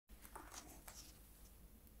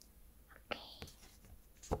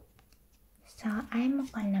So I'm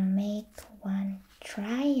gonna make one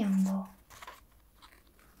triangle.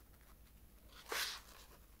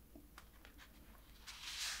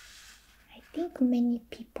 I think many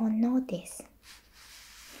people know this.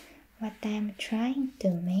 What I'm trying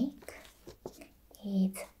to make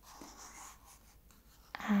is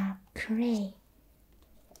a clay.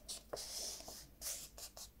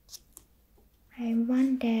 I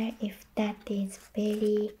wonder if that is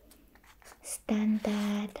very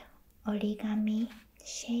standard origami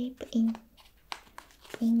shape in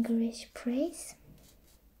English place,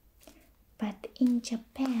 but in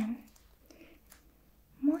Japan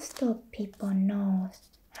most of people know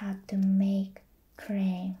how to make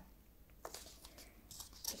clay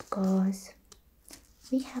because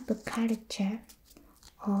we have a culture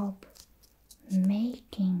of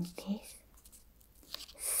making this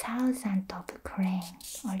thousands of clay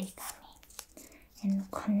origami and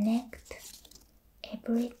connect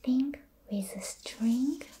everything with a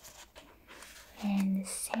string and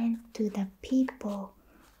send to the people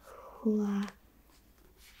who are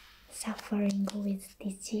suffering with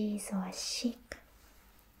disease or sick.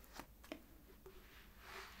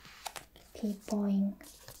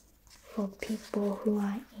 For people who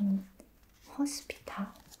are in hospital,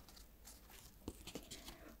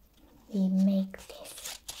 we make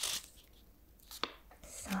this.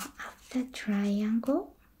 So after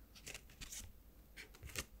triangle,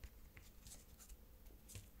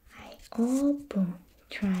 I open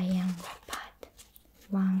triangle part,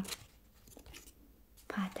 one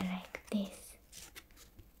part like this,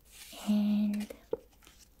 and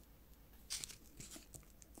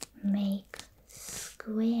make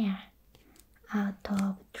square out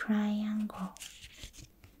of triangle.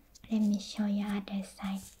 Let me show you other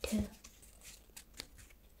side too.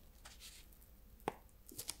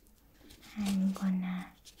 I'm gonna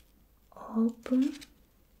open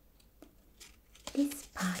this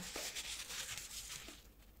part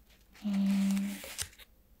and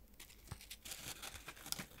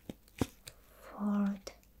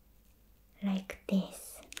fold like this.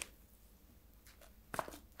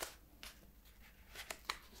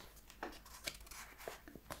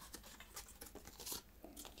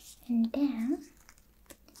 And then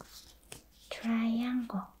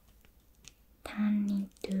triangle turn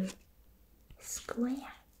into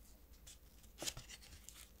square.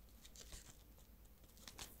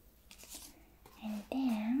 And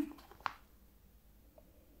then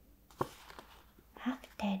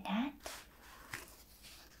after that,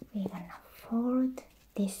 we're gonna fold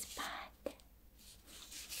this part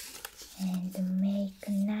and make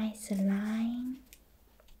a nice line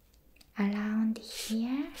around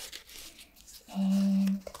here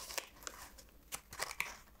and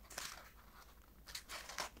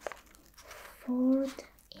fold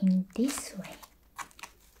in this way.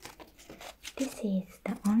 This is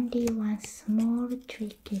the only one small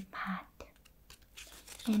tricky part.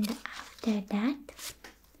 And after that,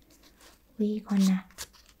 we're gonna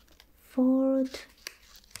fold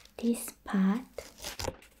this part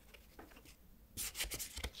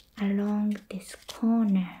along this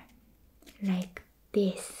corner like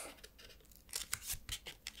this.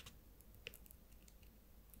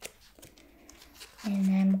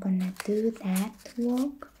 And I'm gonna do that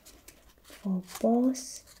work for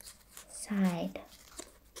both sides,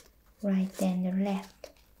 right and left.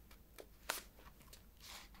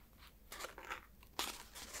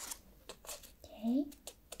 Okay.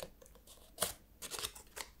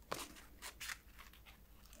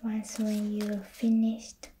 Once when you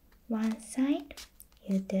finished one side,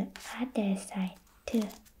 you do other side too.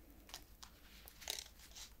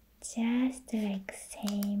 Just like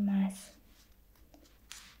same as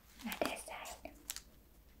other side.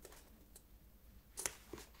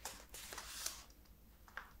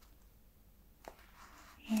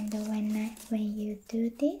 And when you do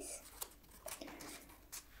this,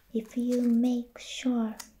 if you make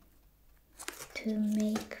sure to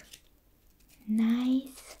make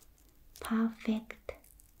nice, perfect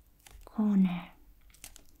corner,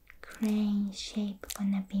 crane shape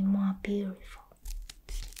gonna be more beautiful.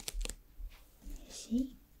 You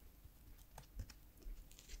see?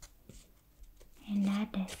 And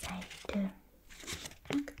other side too.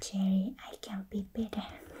 Actually, I can be better,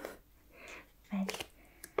 but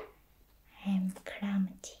I'm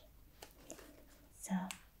clumsy. So,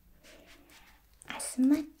 as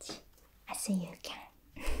much as you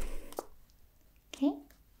can. Okay?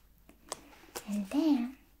 And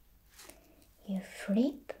then you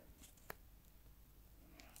flip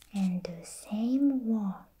and do same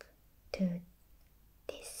work to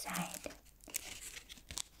this side.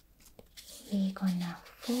 We're gonna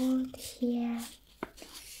fold here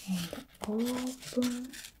and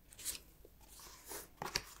open.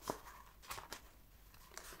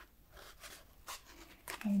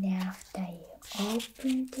 And after you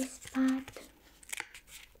open this part,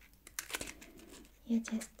 you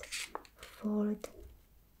just fold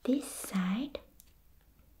this side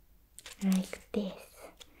like this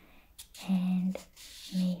and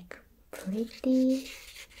make pretty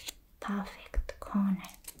perfect corner.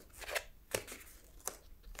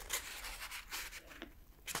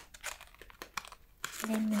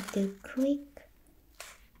 Let me do quick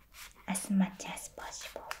as much as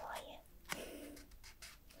possible for you.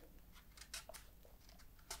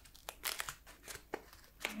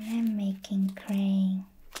 I'm making crane.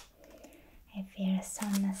 I feel so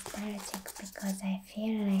nostalgic because I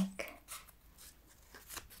feel like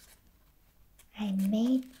I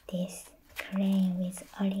made this crane with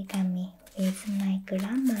origami with my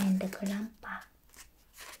grandma and grandpa.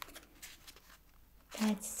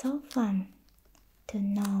 That's so fun to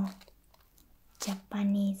know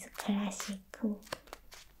Japanese classic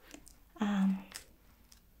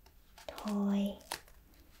toy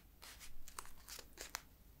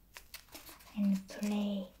and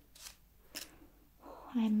play.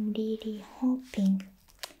 I'm really hoping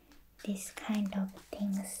this kind of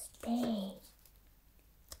things stay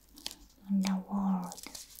in the world.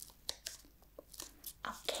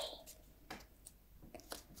 Okay,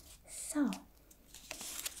 so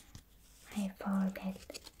I folded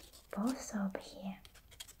both of here,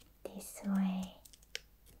 this way.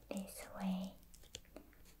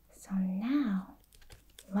 So now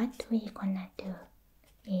what we gonna do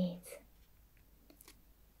is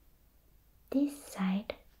this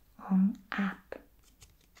side on up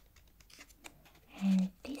and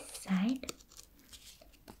this side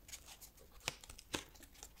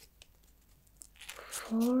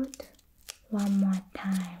fold one more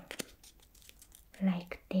time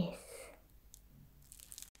like this.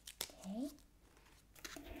 Okay.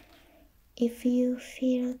 If you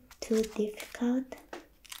feel too difficult,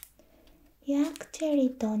 you actually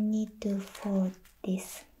don't need to fold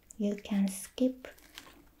this. You can skip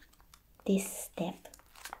this step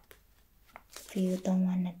if you don't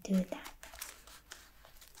want to do that.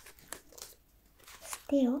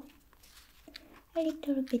 Still, a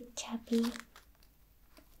little bit chubby,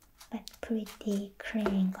 but pretty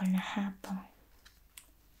crane gonna happen.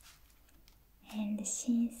 And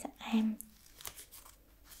since I'm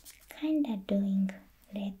kinda doing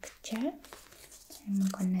lecture, I'm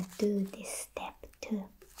gonna do this step too.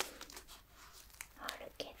 Oh,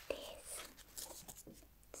 look at this.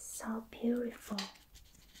 It's so beautiful.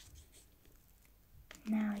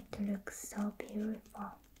 Now it looks so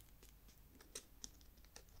beautiful.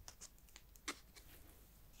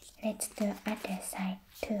 Let's do other side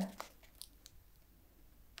too.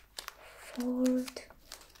 Fold.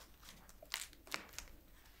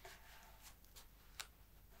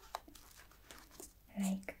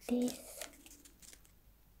 Like this.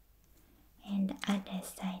 And other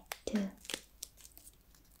side too.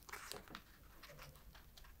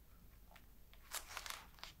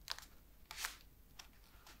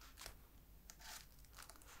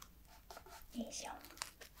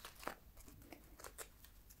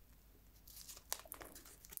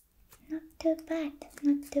 Not too bad,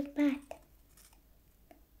 not too bad.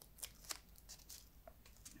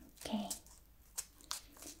 Okay.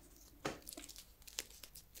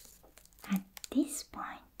 At this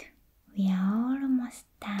point, we are almost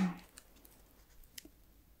done.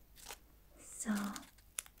 So,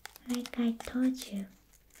 like I told you,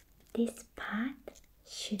 this part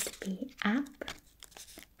should be up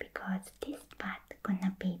because this part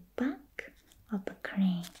gonna be back of a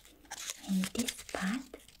crane, and this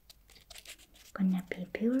part gonna be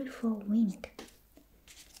beautiful wing.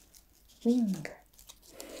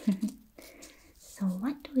 So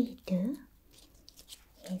what we do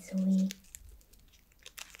is we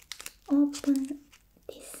open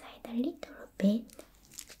this side a little bit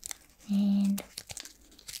and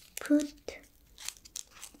put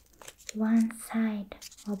one side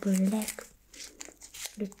of leg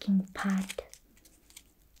looking part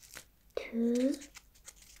to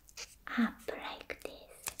up like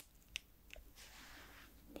this.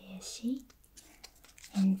 Do you see?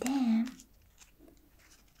 And then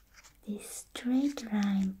this straight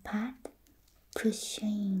line part push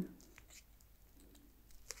in.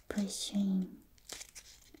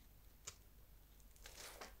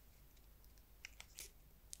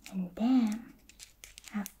 And then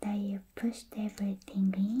after you pushed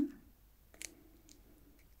everything in,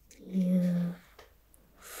 you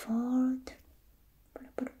fold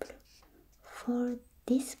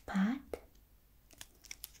this part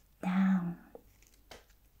down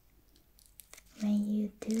when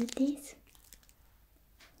you do this,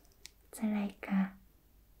 it's like a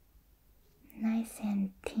nice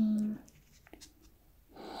and thin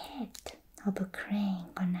head of a crane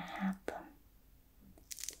gonna happen.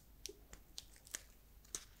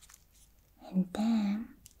 And then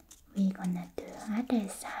we're gonna do other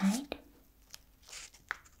side.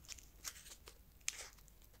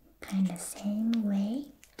 Kind of same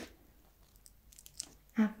way.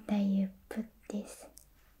 After you put this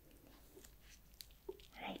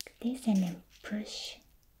like this and then push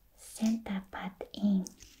center part in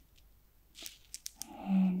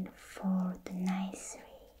and fold nicely.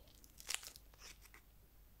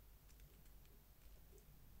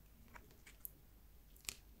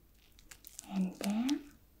 And then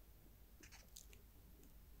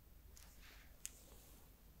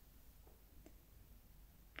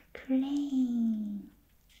clean.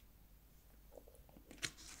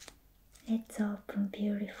 Let's open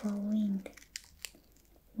beautiful wing.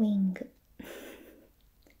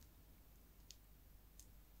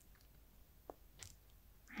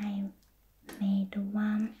 I made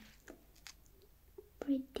one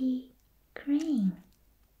pretty crane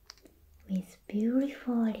with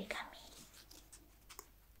beautiful origami.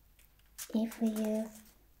 If you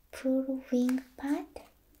pull wing part,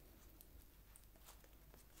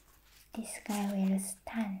 this guy will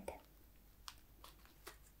stand.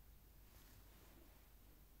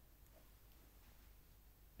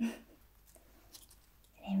 Let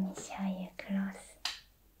me show you close.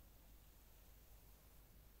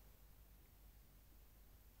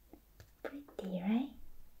 Pretty, right?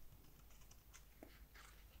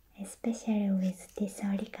 Especially with this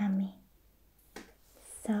origami.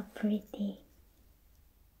 So pretty.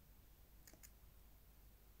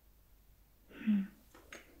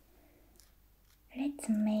 Let's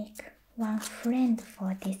make one friend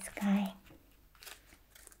for this guy.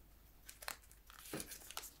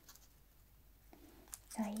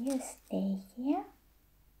 So you stay here.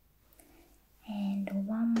 And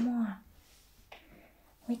one more.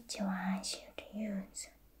 Which one should use?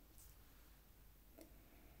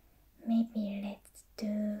 Maybe let's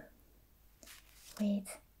do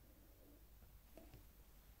with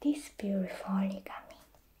this beautiful origami.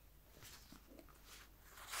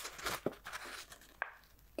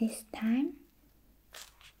 This time,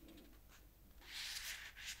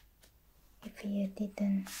 if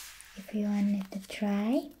you wanted to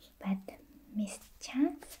try but missed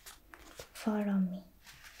chance, follow me.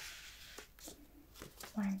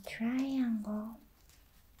 One triangle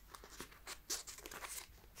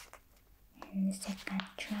and second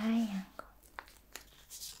triangle.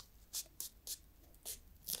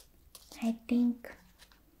 I think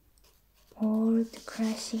old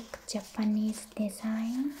classic Japanese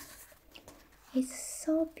design is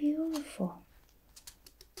so beautiful.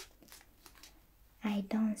 I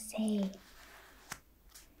don't say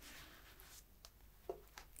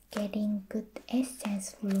getting good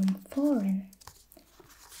essence from foreign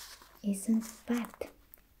isn't bad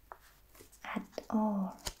at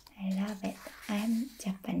all. I love it. I'm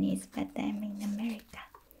Japanese, but I'm in America.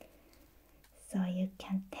 So you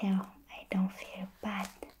can tell I don't feel bad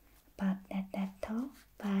about that at all.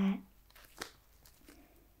 But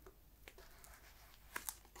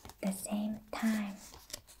at the same time,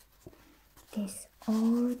 this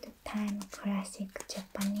old-time classic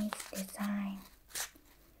Japanese design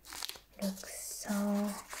looks so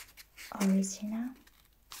original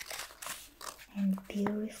and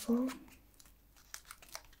beautiful,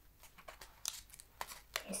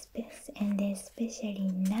 and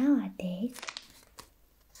especially nowadays,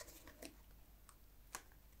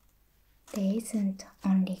 there isn't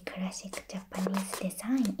only classic Japanese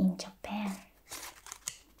design in Japan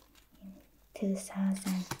in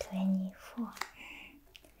 2024.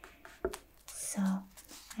 So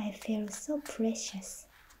I feel so precious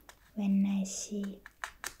when I see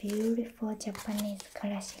beautiful Japanese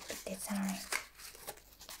classic design.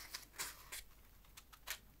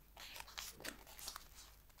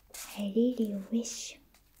 I really wish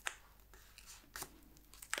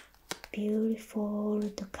beautiful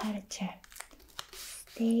old culture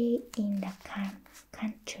stay in the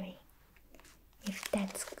country. If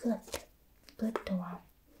that's good one,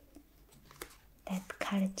 that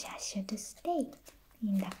culture should stay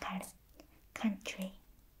in the country.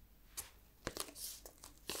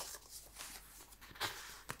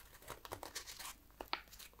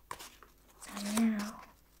 So now,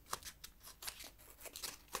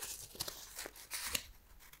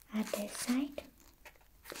 other side.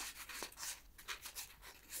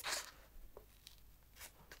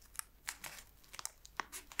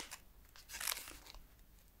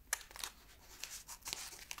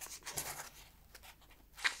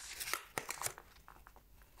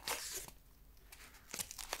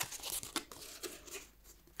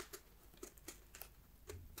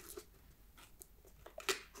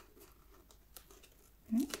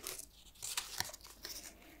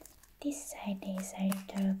 inside is a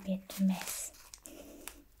little bit mess.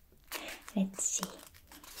 Let's see.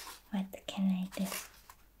 What can I do?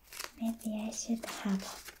 Maybe I should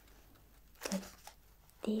have put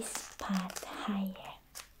this part higher.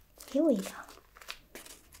 Here we go.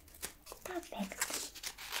 Perfect.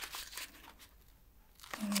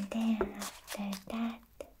 And then after that,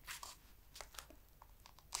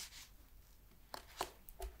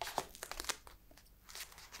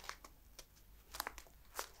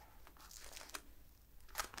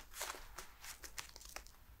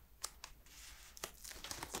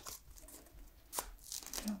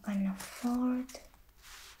 I'm gonna fold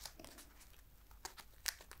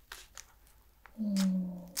in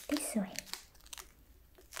this way.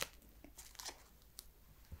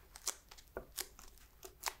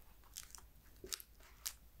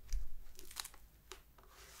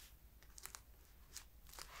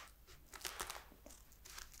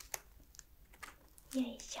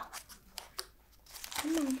 Yoisho.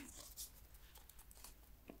 Come on.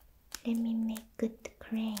 Let me make good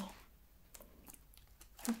crane.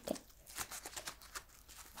 Okay.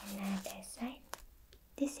 Another side.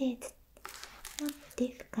 This is not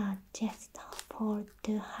difficult, just fold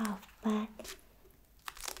to half, but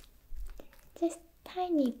just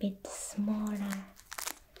tiny bit smaller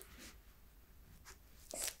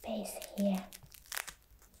space here.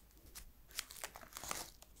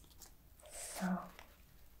 So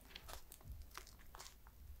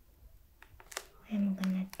I'm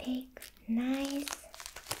gonna take nice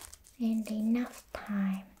and enough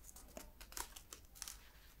time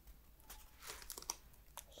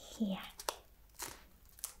here.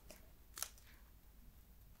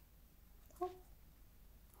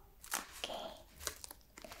 Okay,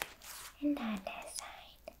 and the other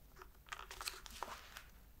side.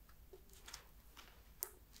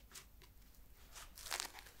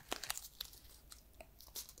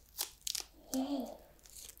 Yay!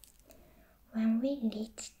 When we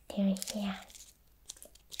reach till here,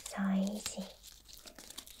 so easy.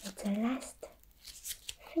 It's the last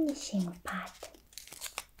finishing part.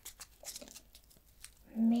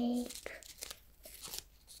 Make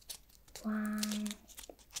one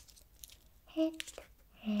head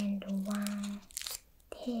and one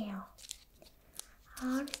tail.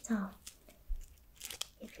 Also,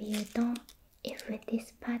 if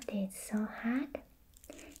this part is so hard,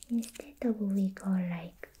 instead of we go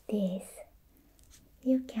like this,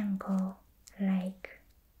 you can go like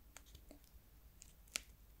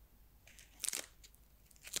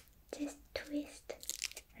just twist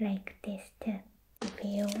like this too if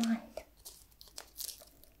you want.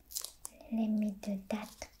 Let me do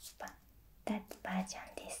that version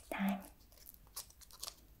this time.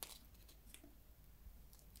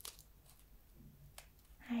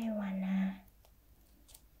 I wanna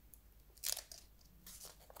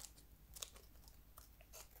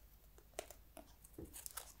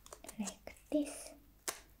like this.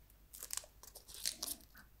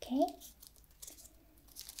 Okay,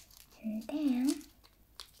 and then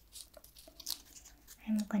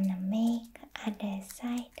I'm gonna make other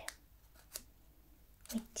side,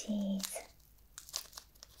 which is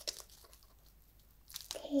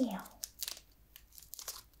tail.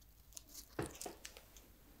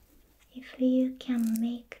 If you can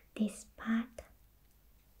make this part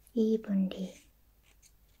evenly,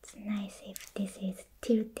 it's nice if this is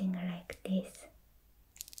tilting like this.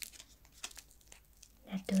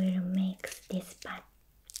 That will make this part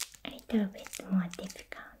a little bit more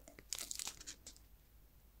difficult.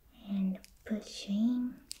 And push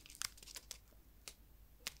in,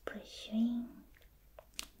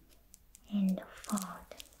 and fold.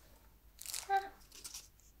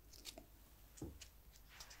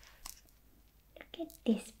 Look at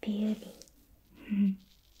this beauty.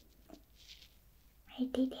 I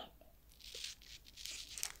did it.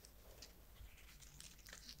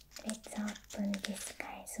 Let's open this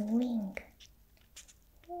guy's wing.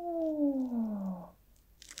 Oh,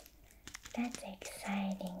 that's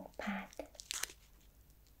exciting part.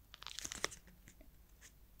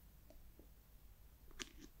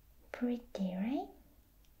 Pretty, right?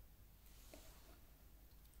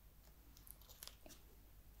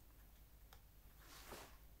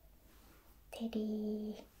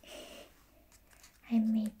 Teddy. I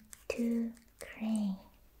made 2 cranes.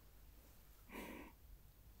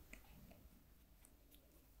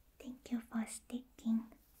 Thank you for sticking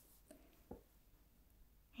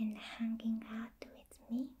and hanging out with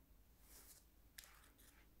me.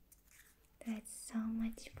 That's so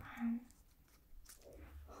much fun.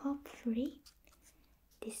 Hopefully,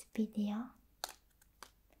 this video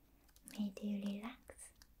made you relax.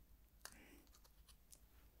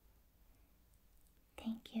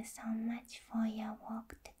 Thank you you so much for your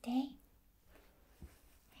walk today,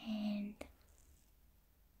 and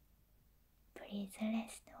please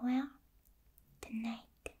rest well tonight.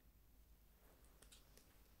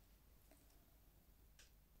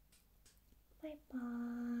 Bye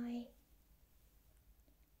bye.